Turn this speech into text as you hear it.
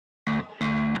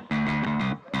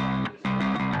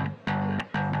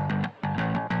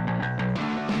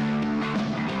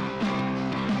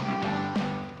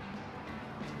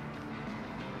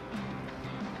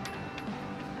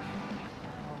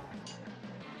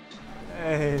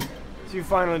Hey, so you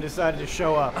finally decided to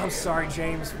show up. I'm sorry,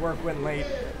 James. Work went late.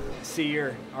 See,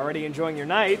 you're already enjoying your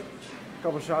night. A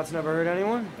couple shots never hurt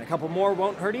anyone? And a couple more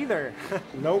won't hurt either.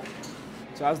 Nope.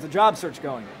 So how's the job search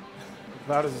going?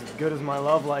 About as good as my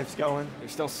love life's going. You're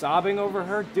still sobbing over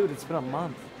her? Dude, it's been a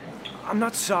month. I'm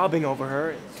not sobbing over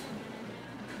her.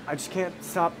 I just can't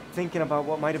stop thinking about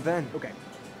what might have been. Okay,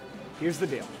 here's the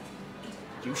deal.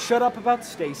 You shut up about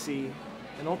Stacy,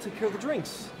 and I'll take care of the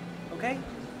drinks, okay?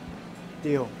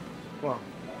 Deal. Well,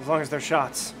 as long as they're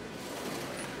shots.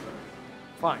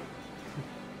 Fine.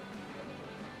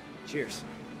 Cheers.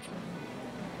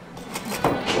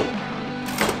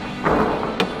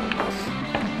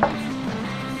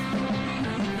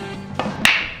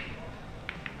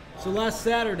 So last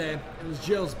Saturday, it was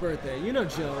Jill's birthday. You know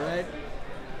Jill, right?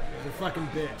 She's a fucking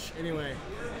bitch. Anyway,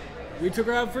 we took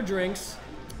her out for drinks,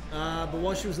 but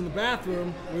while she was in the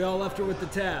bathroom, we all left her with the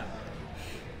tab.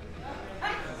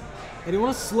 Hey, do you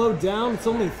want to slow down? It's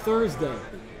only Thursday.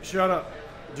 Shut up.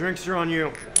 Drinks are on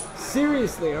you.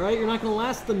 Seriously, all right? You're not gonna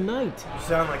last the night. You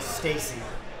sound like Stacy.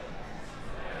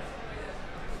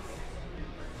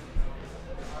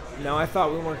 No, I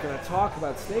thought we weren't gonna talk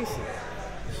about Stacy.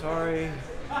 Sorry.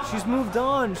 She's moved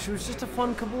on. She was just a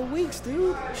fun couple of weeks,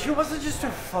 dude. She wasn't just a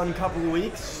fun couple of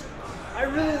weeks. I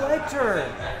really liked her.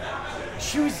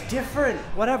 She was different.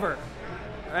 Whatever.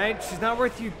 All right? She's not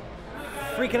worth you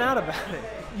freaking out about it.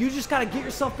 You just gotta get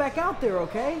yourself back out there,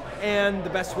 okay? And the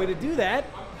best way to do that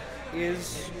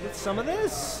is with some of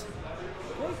this.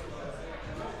 Okay.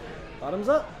 Bottoms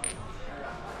up.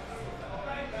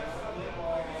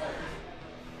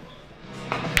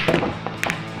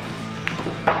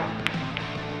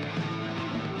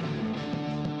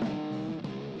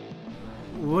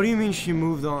 What do you mean she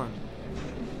moved on?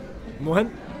 What?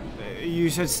 You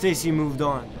said Stacy moved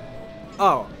on.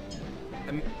 Oh.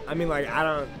 I mean, like, I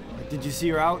don't... Did you see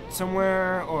her out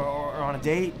somewhere or on a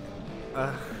date?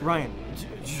 Ryan,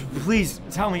 please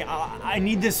tell me. I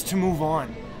need this to move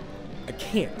on. I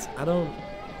can't. I don't...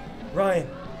 Ryan.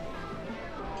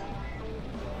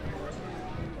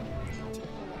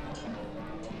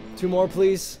 Two more,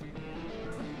 please.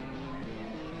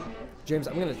 James,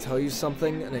 I'm gonna tell you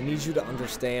something, and I need you to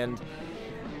understand.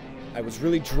 I was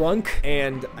really drunk,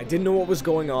 and I didn't know what was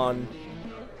going on.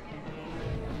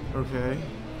 Okay.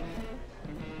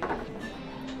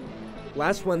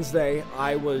 Last Wednesday,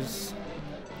 I was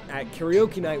at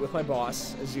karaoke night with my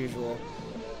boss, as usual,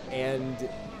 and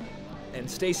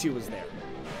Stacy was there.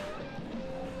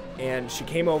 And she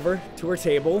came over to her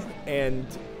table, and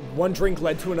one drink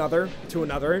led to another, and to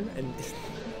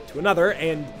another,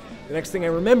 and the next thing I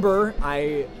remember,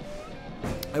 I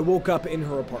woke up in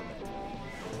her apartment.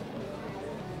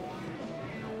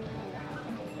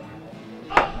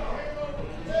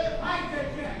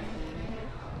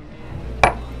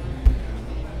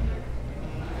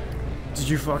 Did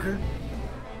you fuck her?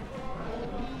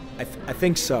 I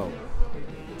think so.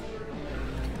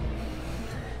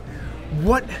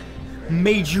 What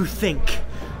made you think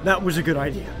that was a good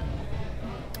idea?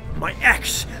 My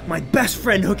ex, my best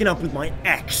friend hooking up with my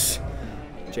ex.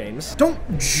 James. Don't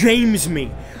James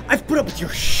me. I've put up with your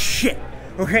shit,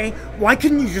 okay? Why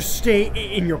couldn't you just stay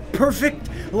in your perfect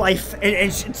life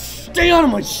and stay out of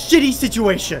my shitty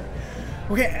situation?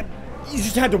 Okay, you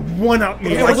just had to one-up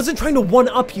me. I wasn't trying to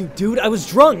one-up you, dude. I was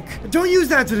drunk. Don't use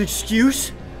that as an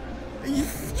excuse. You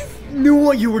knew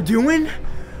what you were doing.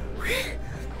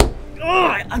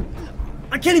 Oh,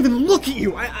 I can't even look at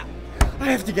you. I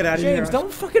have to get out of here. James,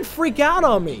 don't fucking freak out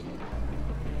on me.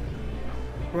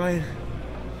 Ryan,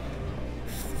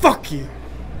 fuck you.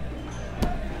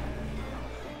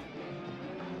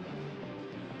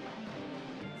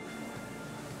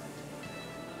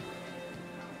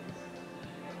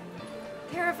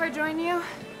 Care if I join you?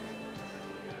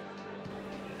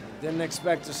 Didn't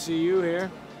expect to see you here.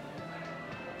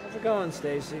 How's it going,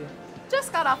 Stacy?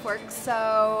 Just got off work,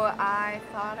 so I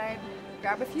thought I'd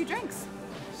grab a few drinks.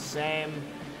 Same.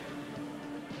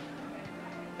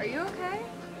 Are you okay?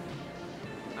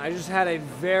 I just had a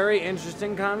very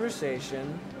interesting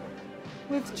conversation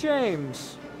with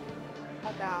James.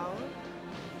 About?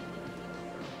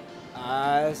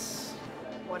 Us.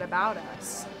 What about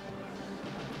us?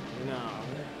 You know,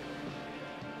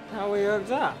 how we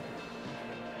hooked up.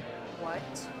 What?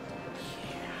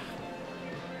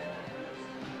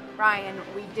 Ryan,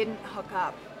 we didn't hook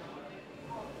up.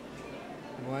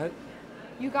 What?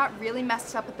 You got really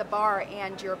messed up at the bar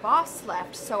and your boss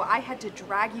left, so I had to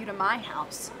drag you to my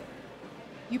house.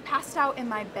 You passed out in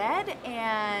my bed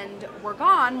and were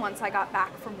gone once I got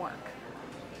back from work.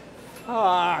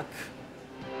 Fuck.